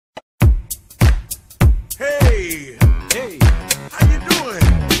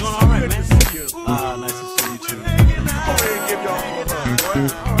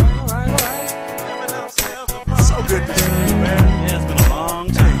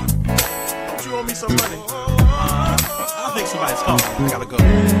some money. I think somebody's calling. I gotta go.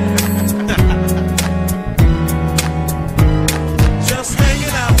 Just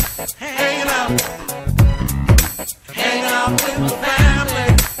hanging out with the family,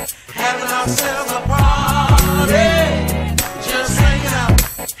 having ourselves a party. Just hanging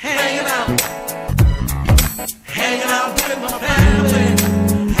out with my family,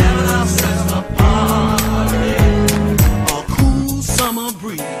 having ourselves a party. A cool summer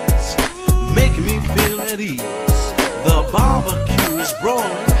breeze, making me feel at ease. The barbecue is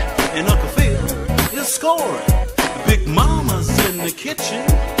broiling, and Uncle Phil is scoring. Big Mama's in the kitchen,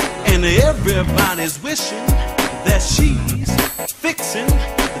 and everybody's wishing that she's fixing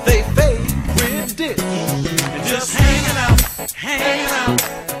their favorite dish. And just hanging out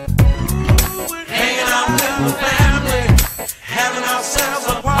with the family, having ourselves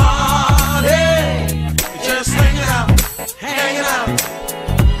a party. Just hanging out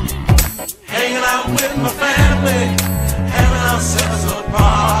with my family, having ourselves a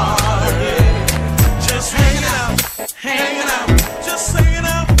party. Just hanging out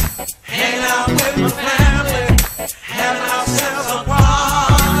with my family, having ourselves a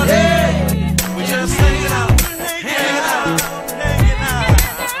party. We just hanging out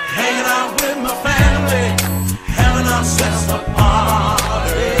with my family, having ourselves a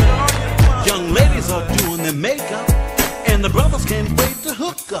party. Young ladies are doing their makeup, and the brothers can't wait to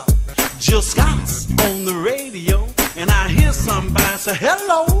hook up. Jill Scott's on the radio, and I hear somebody say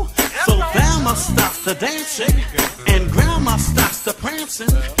hello. So Thelma stops to dancing, and Grandma stops to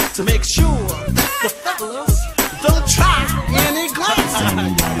prancing, to make sure that the fellas don't try any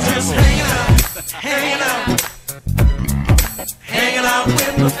glancing. Just hanging out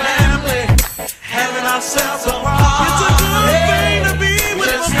with the family, having ourselves a party. It's a good thing to be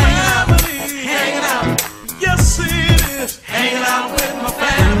with my family. Hanging out, yes it is. Hanging out with my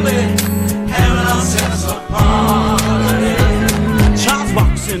family, having ourselves a party. Charles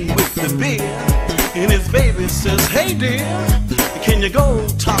walks in with the beer, and his baby says, hey dear, can you go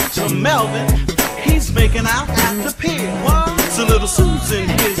talk to Melvin? He's making out at the pier. So little Susan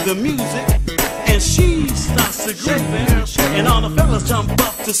hears the music, and she starts to grooving, and all the fellas jump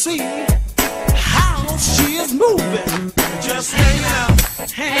up to see how she is moving. Just hanging out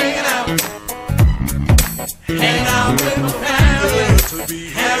with my family,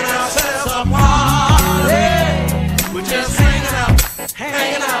 having ourselves a party. We're just hanging out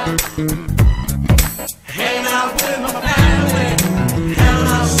with my family, having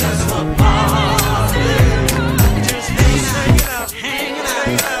ourselves a party. Just hanging out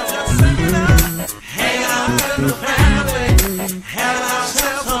with my family, having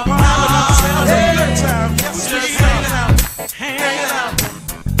ourselves a party. Just hanging out.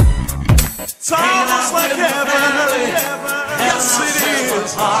 It's almost like heaven. Yes, it is.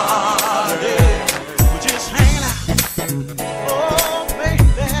 We're just hanging out. Oh, baby,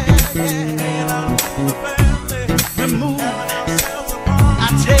 hanging out with the family. We move. I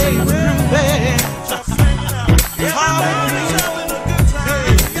tell you, we're moving.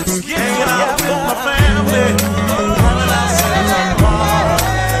 Hanging out with my family. Having ourselves a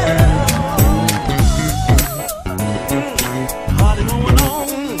party going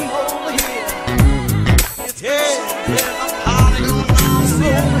on over here. Yeah, party going on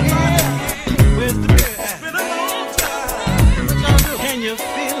over here. Where's the beer? It's been a long time. Can you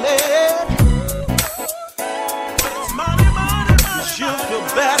feel it? You should feel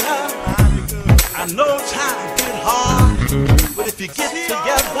better. I know times get hard, but if you get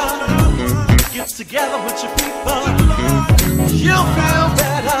together with your people, you'll feel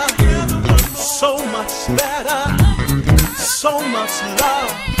better. So much better. So much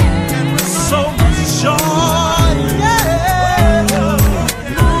love, so much joy, yeah.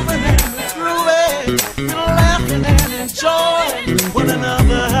 Moving and grooving, laughing and enjoying one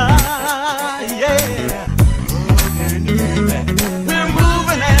another, yeah. We're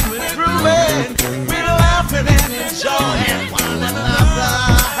moving and we're grooving, we're laughing and enjoying one another,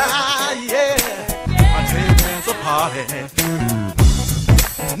 yeah. I tell you, there's a party.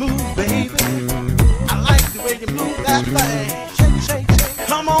 Move, baby. I like the way you move that thing. Shake, shake, shake.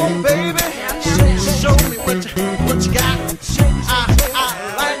 Come on, baby. Shake, show me what you got. I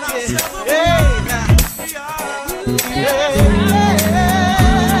like it. Yeah, now. Yeah.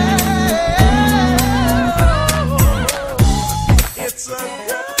 It's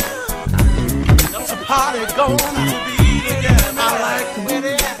a party going to be together. I like the way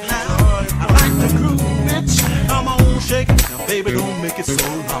they act now. I like the groove, bitch. Come on, shake it. Now, baby, don't make it so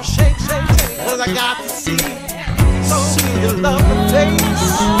long. Shake, shake, shake. 'Cause I got to see your lovely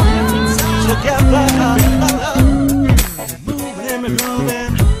face together. Moving and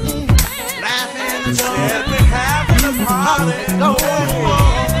moving, laughing Said we're having a party. Go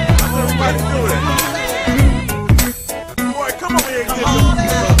on. Everybody do that. Boy, come over here and get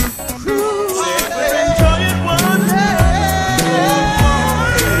this. Said we're enjoying one day.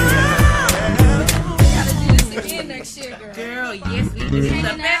 Gotta do this again next year, girl. Girl, yes, we did.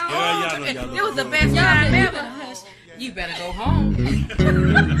 It was the best time ever. You better go home.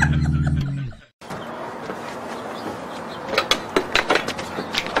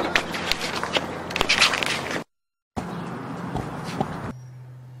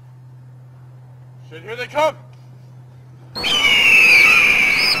 Shit, here they come.